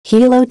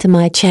Hello to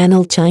my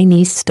channel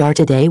Chinese Star.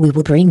 Today we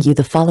will bring you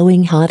the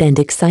following hot and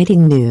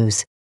exciting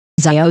news.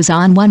 Xiao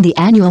Zhan won the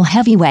annual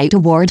heavyweight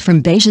award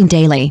from Beijing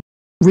Daily.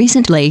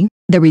 Recently,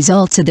 the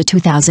results of the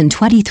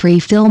 2023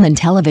 Film and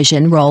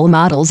Television Role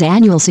Models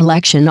annual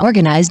selection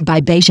organized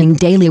by Beijing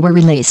Daily were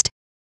released.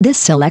 This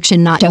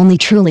selection not only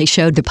truly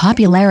showed the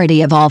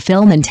popularity of all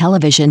film and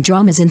television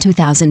dramas in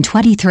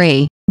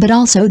 2023, but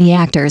also the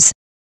actors.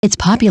 Its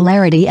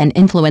popularity and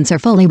influence are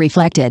fully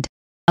reflected.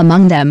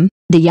 Among them,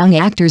 the young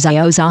actor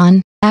Xiao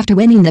Zhan, after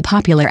winning the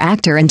Popular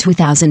Actor in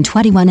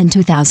 2021 and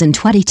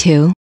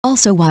 2022,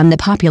 also won the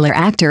Popular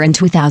Actor in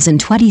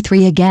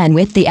 2023 again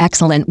with the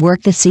excellent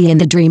work The Sea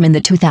and the Dream in the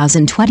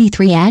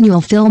 2023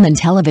 annual Film and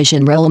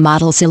Television Role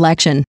Model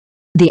selection.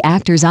 The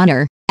actor's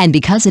honor, and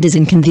because it is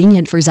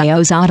inconvenient for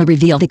Xiao Zhan to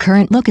reveal the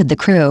current look of the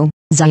crew,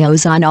 Xiao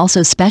Zhan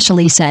also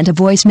specially sent a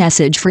voice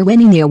message for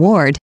winning the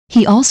award.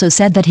 He also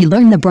said that he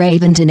learned the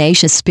brave and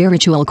tenacious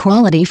spiritual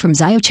quality from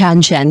Xiao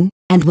Chanshen,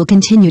 and will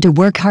continue to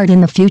work hard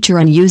in the future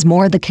and use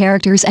more the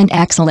characters and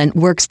excellent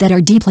works that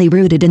are deeply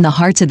rooted in the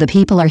hearts of the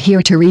people are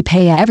here to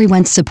repay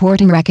everyone's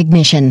support and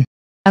recognition.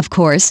 Of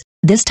course,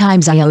 this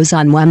time Xiao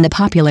Zhan won the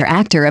Popular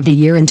Actor of the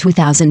Year in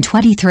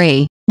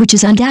 2023, which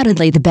is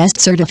undoubtedly the best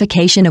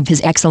certification of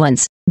his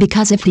excellence,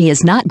 because if he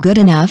is not good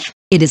enough,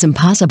 it is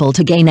impossible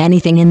to gain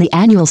anything in the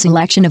annual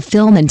selection of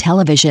film and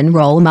television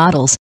role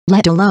models,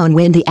 let alone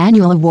win the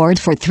annual award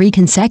for 3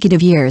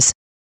 consecutive years.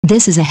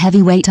 This is a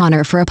heavyweight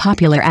honor for a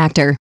popular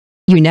actor.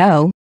 You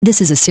know, this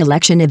is a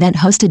selection event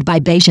hosted by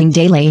Beijing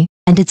Daily,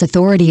 and its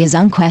authority is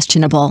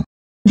unquestionable.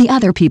 The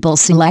other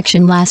people's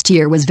selection last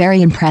year was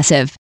very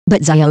impressive,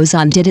 but Xiao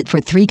Zhan did it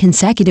for 3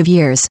 consecutive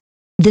years.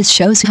 This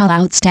shows how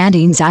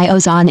outstanding Xiao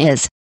Zhan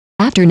is.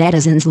 After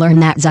netizens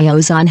learned that Xiao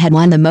Zhan had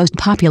won the Most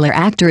Popular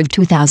Actor of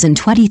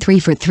 2023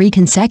 for 3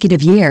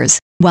 consecutive years,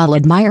 while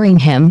admiring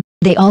him,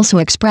 they also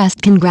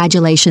expressed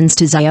congratulations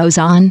to Xiao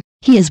Zhan.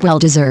 He is well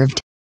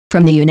deserved.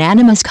 From the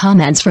unanimous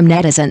comments from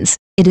netizens,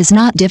 it is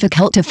not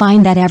difficult to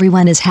find that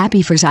everyone is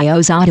happy for Xiao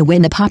Zhan to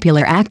win the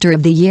Popular Actor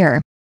of the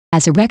Year.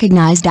 As a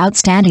recognized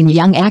outstanding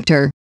young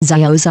actor,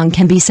 Xiao Zhan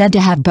can be said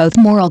to have both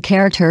moral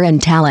character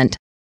and talent.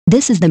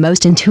 This is the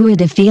most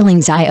intuitive feeling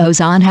Xiao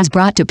Zhan has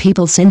brought to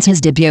people since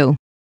his debut.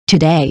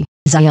 Today,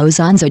 Xiao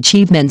Zhan's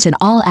achievements in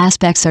all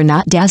aspects are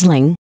not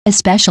dazzling,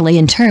 especially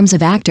in terms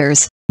of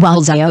actors.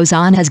 While Xiao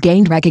Zhan has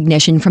gained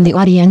recognition from the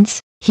audience,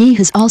 he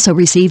has also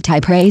received high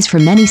praise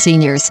from many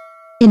seniors.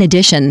 In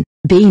addition,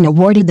 being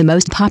awarded the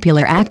Most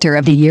Popular Actor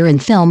of the Year in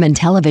Film and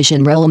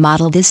Television Role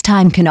Model this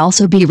time can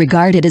also be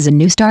regarded as a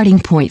new starting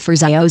point for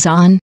Xiao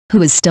Zhan,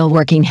 who is still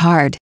working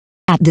hard.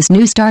 At this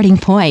new starting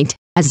point,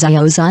 as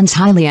Xiao Zhan's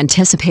highly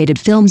anticipated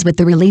films with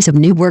the release of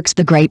new works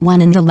The Great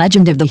One and The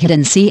Legend of the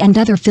Hidden Sea and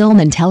other film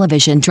and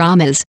television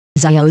dramas,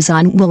 Xiao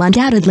Zhan will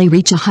undoubtedly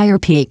reach a higher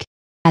peak.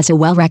 As a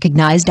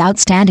well-recognized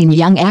outstanding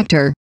young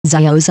actor,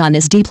 Xiao Zhan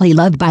is deeply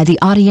loved by the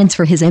audience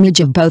for his image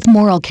of both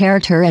moral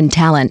character and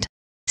talent.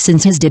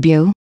 Since his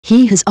debut,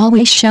 he has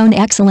always shown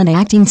excellent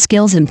acting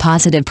skills and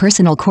positive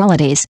personal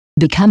qualities,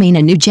 becoming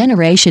a new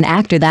generation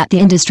actor that the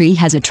industry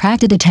has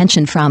attracted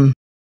attention from.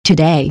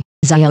 Today,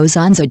 Xiao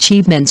Zhan's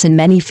achievements in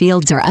many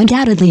fields are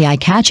undoubtedly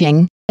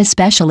eye-catching,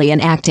 especially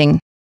in acting.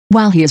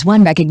 While he has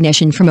won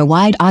recognition from a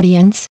wide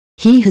audience,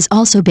 he has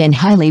also been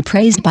highly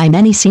praised by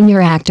many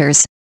senior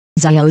actors.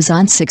 Xiao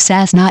Zhan's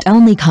success not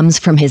only comes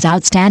from his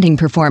outstanding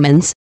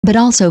performance, but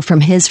also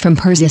from his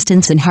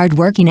persistence and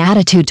hard-working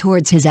attitude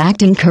towards his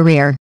acting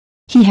career.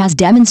 He has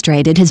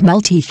demonstrated his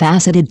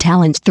multifaceted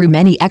talents through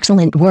many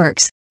excellent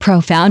works,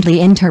 profoundly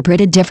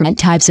interpreted different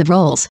types of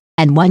roles,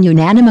 and won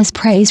unanimous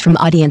praise from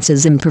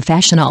audiences and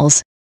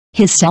professionals.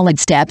 His solid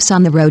steps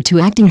on the road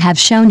to acting have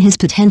shown his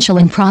potential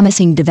and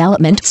promising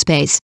development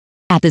space.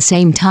 At the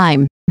same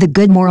time, the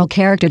good moral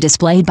character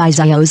displayed by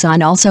Xiao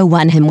Zhan also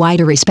won him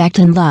wider respect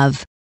and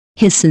love.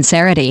 His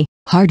sincerity,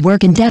 hard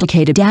work and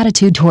dedicated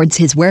attitude towards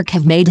his work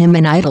have made him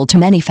an idol to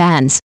many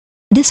fans.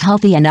 This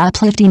healthy and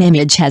uplifting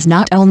image has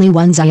not only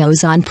won Xiao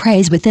Zhan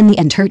praise within the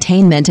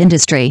entertainment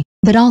industry,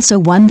 but also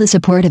won the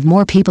support of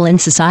more people in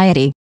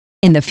society.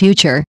 In the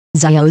future,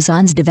 Xiao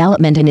Zhan's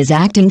development in his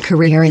acting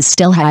career is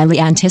still highly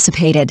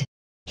anticipated.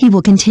 He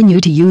will continue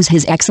to use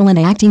his excellent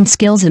acting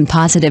skills and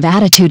positive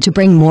attitude to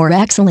bring more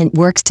excellent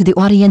works to the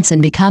audience and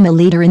become a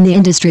leader in the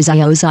industry.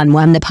 Xiao Zhan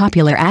won the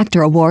Popular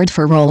Actor Award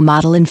for Role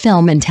Model in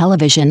Film and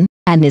Television,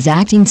 and his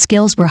acting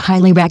skills were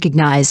highly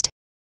recognized.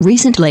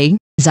 Recently,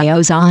 Xiao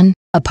Zhan,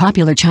 a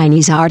popular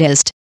Chinese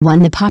artist,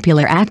 won the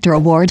Popular Actor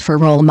Award for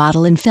Role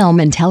Model in Film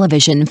and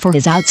Television for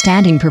his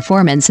outstanding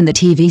performance in the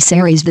TV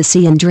series The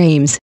Sea and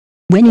Dreams.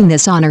 Winning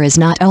this honor is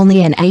not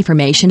only an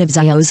affirmation of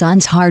Xiao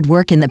Zhan's hard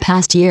work in the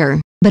past year,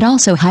 but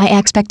also high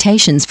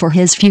expectations for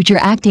his future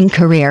acting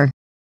career.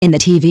 In the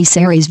TV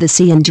series The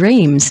Sea and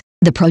Dreams,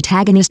 the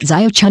protagonist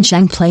Xiao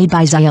Chunsheng, played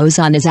by Xiao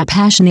Zhan, is a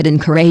passionate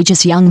and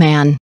courageous young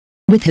man.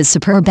 With his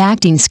superb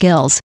acting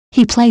skills,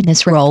 he played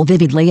this role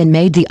vividly and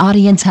made the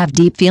audience have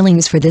deep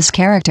feelings for this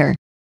character.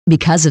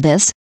 Because of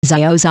this,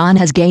 Xiao Zhan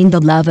has gained the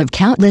love of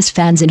countless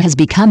fans and has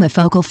become a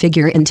focal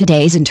figure in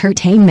today's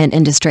entertainment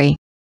industry.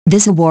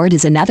 This award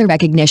is another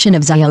recognition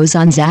of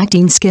Xiaozhan's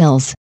acting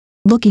skills.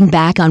 Looking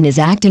back on his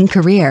acting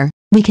career,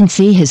 we can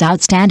see his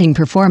outstanding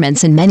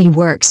performance in many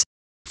works.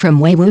 From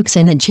Wei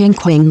Wuxin and Qing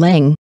Qing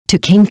Ling, to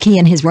King Qi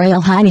and His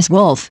Royal Highness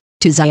Wolf,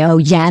 to Xiao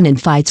Yan in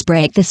Fights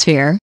Break the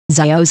Sphere,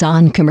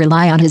 Xiaozhan can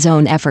rely on his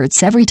own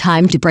efforts every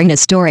time to bring a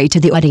story to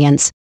the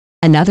audience.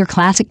 Another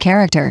classic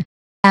character.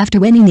 After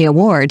winning the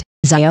award,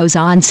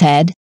 Xiaozhan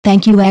said,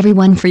 "Thank you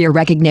everyone for your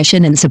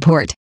recognition and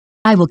support.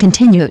 I will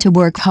continue to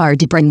work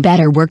hard to bring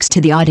better works to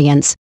the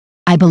audience.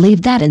 I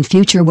believe that in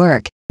future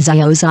work,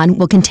 Xiaozhan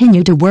will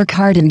continue to work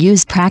hard and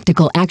use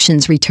practical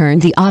actions return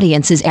the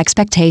audience's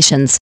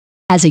expectations."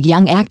 As a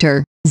young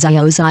actor,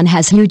 Xiaozhan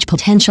has huge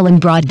potential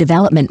and broad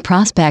development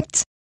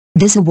prospects.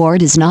 This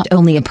award is not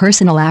only a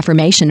personal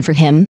affirmation for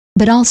him,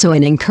 but also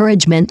an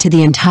encouragement to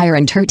the entire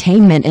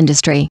entertainment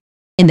industry.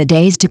 In the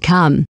days to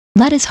come,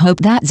 let us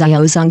hope that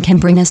Xiaozhan can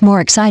bring us more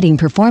exciting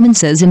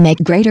performances and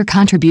make greater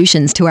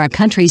contributions to our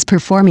country's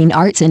performing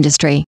arts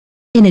industry.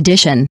 In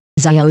addition,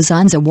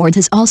 Xiaozhan's award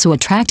has also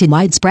attracted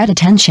widespread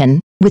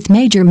attention, with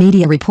major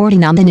media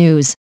reporting on the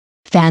news.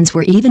 Fans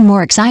were even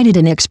more excited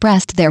and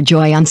expressed their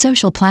joy on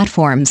social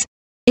platforms.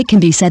 It can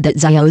be said that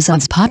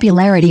Xiaozhan's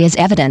popularity is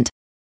evident.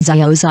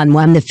 Xiaozhan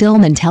won the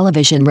Film and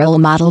Television Role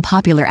Model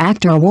Popular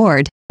Actor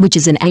Award, which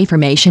is an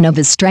affirmation of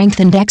his strength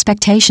and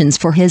expectations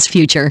for his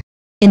future.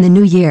 In the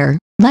new year,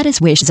 let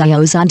us wish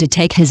Xiaozhan to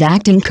take his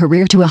acting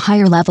career to a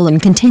higher level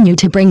and continue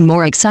to bring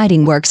more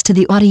exciting works to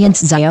the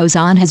audience.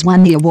 Xiaozhan has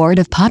won the award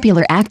of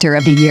Popular Actor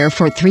of the Year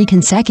for 3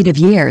 consecutive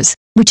years,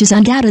 which is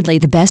undoubtedly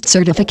the best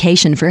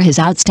certification for his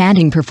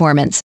outstanding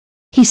performance.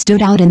 He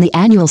stood out in the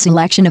annual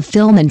selection of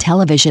film and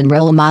television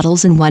role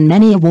models and won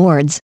many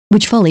awards,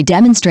 which fully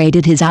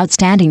demonstrated his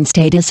outstanding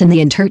status in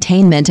the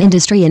entertainment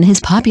industry and his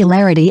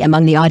popularity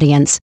among the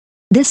audience.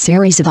 This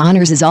series of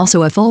honors is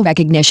also a full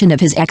recognition of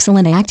his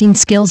excellent acting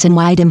skills and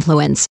wide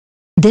influence.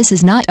 This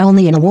is not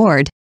only an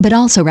award, but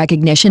also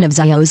recognition of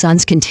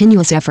Xiaozhan's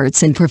continuous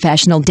efforts and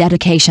professional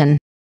dedication.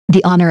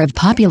 The honor of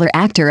Popular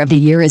Actor of the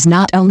Year is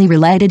not only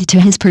related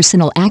to his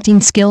personal acting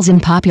skills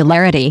and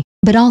popularity,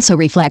 but also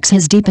reflects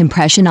his deep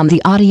impression on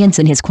the audience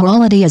and his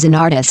quality as an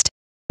artist.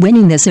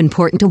 Winning this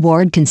important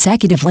award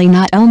consecutively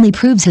not only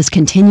proves his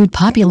continued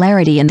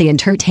popularity in the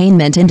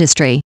entertainment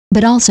industry,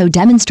 but also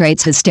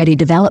demonstrates his steady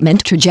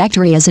development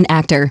trajectory as an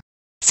actor.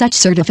 Such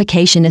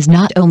certification is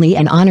not only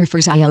an honor for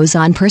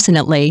Xiaozhan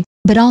personally,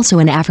 but also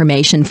an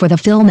affirmation for the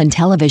film and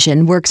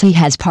television works he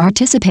has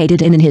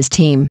participated in his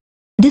team.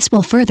 This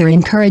will further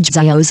encourage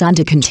Xiaozhan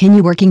to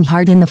continue working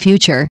hard in the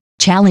future,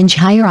 challenge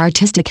higher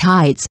artistic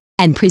heights,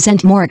 and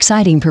present more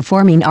exciting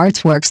performing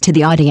arts works to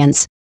the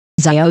audience.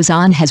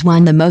 Xiaozhan has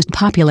won the Most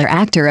Popular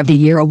Actor of the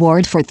Year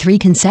award for 3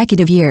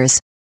 consecutive years.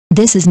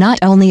 This is not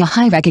only a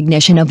high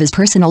recognition of his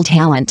personal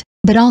talent,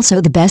 but also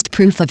the best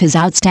proof of his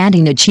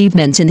outstanding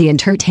achievements in the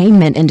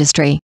entertainment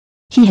industry.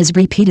 He has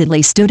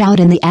repeatedly stood out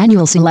in the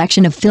annual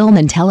selection of film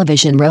and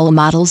television role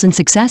models and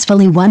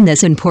successfully won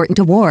this important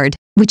award,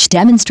 which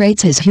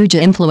demonstrates his huge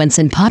influence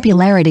and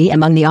popularity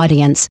among the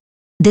audience.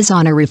 This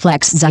honor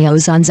reflects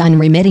Xiaozhan's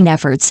unremitting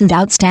efforts and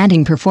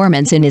outstanding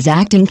performance in his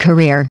acting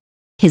career.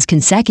 His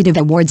consecutive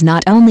awards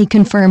not only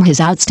confirm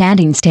his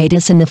outstanding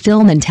status in the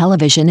film and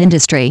television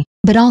industry,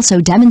 but also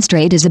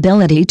demonstrate his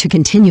ability to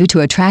continue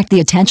to attract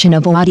the attention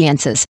of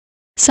audiences.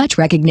 Such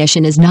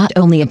recognition is not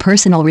only a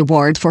personal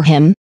reward for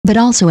him, but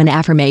also an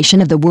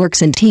affirmation of the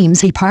works and teams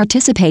he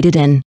participated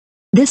in.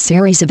 This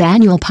series of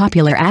annual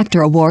Popular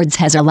Actor Awards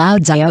has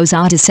allowed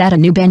Xiaozhan to set a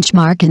new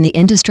benchmark in the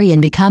industry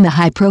and become a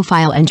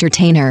high-profile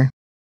entertainer.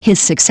 His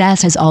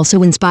success has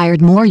also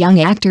inspired more young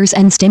actors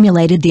and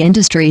stimulated the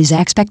industry's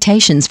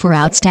expectations for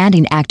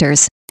outstanding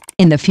actors.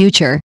 In the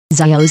future,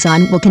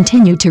 Xiaozhan will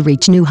continue to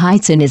reach new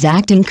heights in his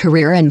acting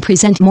career and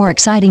present more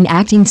exciting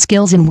acting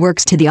skills and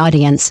works to the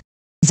audience.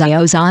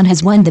 Xiaozhan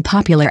has won the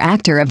Popular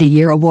Actor of the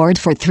Year award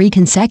for 3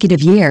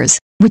 consecutive years,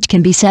 which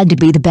can be said to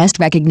be the best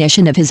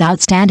recognition of his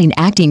outstanding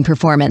acting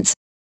performance.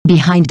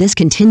 Behind this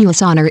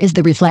continuous honor is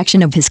the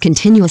reflection of his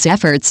continuous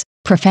efforts,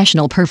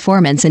 professional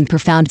performance and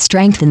profound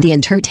strength in the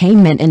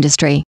entertainment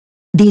industry.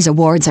 These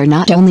awards are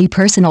not only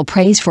personal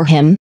praise for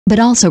him, but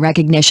also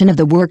recognition of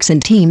the works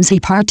and teams he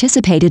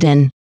participated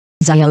in.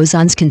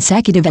 Xiaozhan's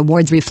consecutive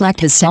awards reflect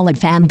his solid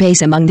fan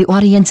base among the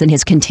audience and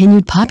his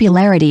continued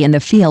popularity in the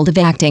field of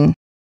acting.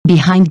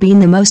 Behind being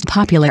the Most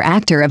Popular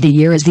Actor of the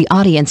Year is the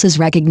audience's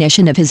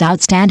recognition of his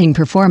outstanding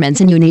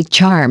performance and unique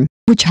charm,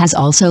 which has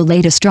also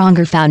laid a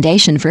stronger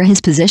foundation for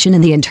his position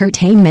in the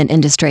entertainment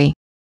industry.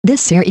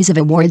 This series of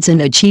awards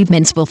and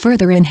achievements will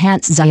further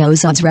enhance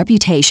Xiaozhan's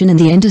reputation in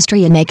the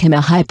industry and make him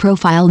a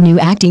high-profile new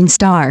acting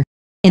star.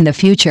 In the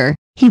future,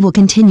 he will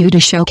continue to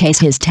showcase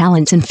his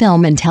talents in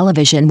film and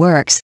television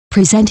works,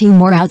 presenting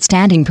more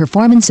outstanding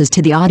performances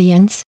to the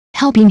audience,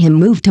 helping him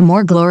move to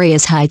more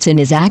glorious heights in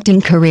his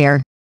acting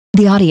career.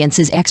 The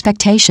audience's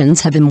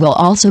expectations of him will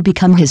also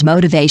become his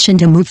motivation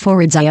to move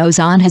forward.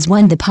 Xiaozhan has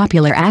won the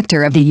Popular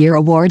Actor of the Year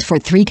award for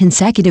 3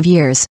 consecutive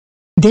years.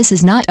 This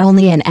is not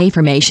only an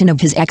affirmation of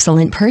his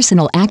excellent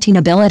personal acting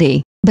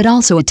ability, but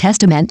also a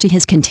testament to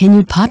his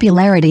continued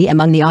popularity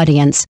among the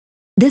audience.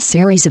 This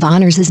series of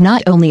honors is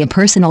not only a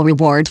personal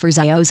reward for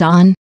Xiao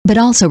Zhan, but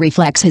also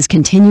reflects his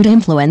continued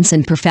influence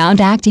and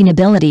profound acting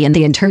ability in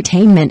the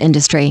entertainment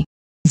industry.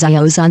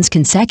 Xiao Zhan's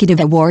consecutive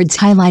awards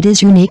highlight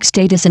his unique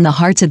status in the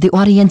hearts of the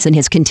audience and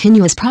his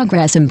continuous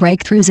progress and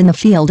breakthroughs in the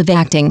field of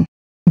acting.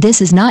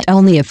 This is not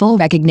only a full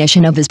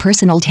recognition of his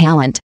personal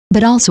talent,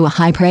 but also a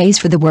high praise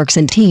for the works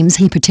and teams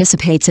he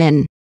participates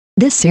in.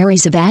 This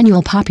series of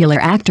annual Popular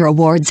Actor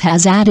Awards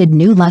has added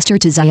new luster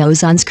to Xiao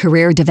Zhan's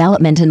career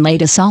development and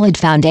laid a solid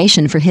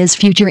foundation for his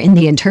future in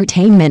the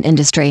entertainment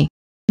industry.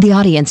 The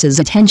audience's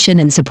attention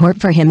and support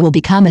for him will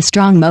become a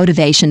strong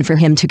motivation for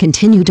him to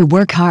continue to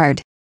work hard.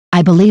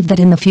 I believe that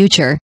in the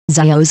future,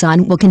 Xiao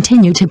Zhan will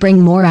continue to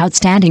bring more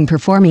outstanding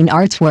performing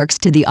arts works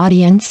to the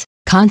audience,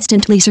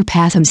 constantly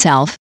surpass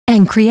himself,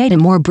 and create a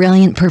more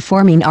brilliant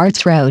performing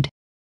arts road.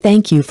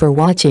 Thank you for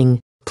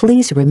watching.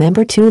 Please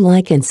remember to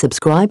like and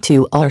subscribe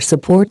to our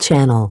support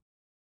channel.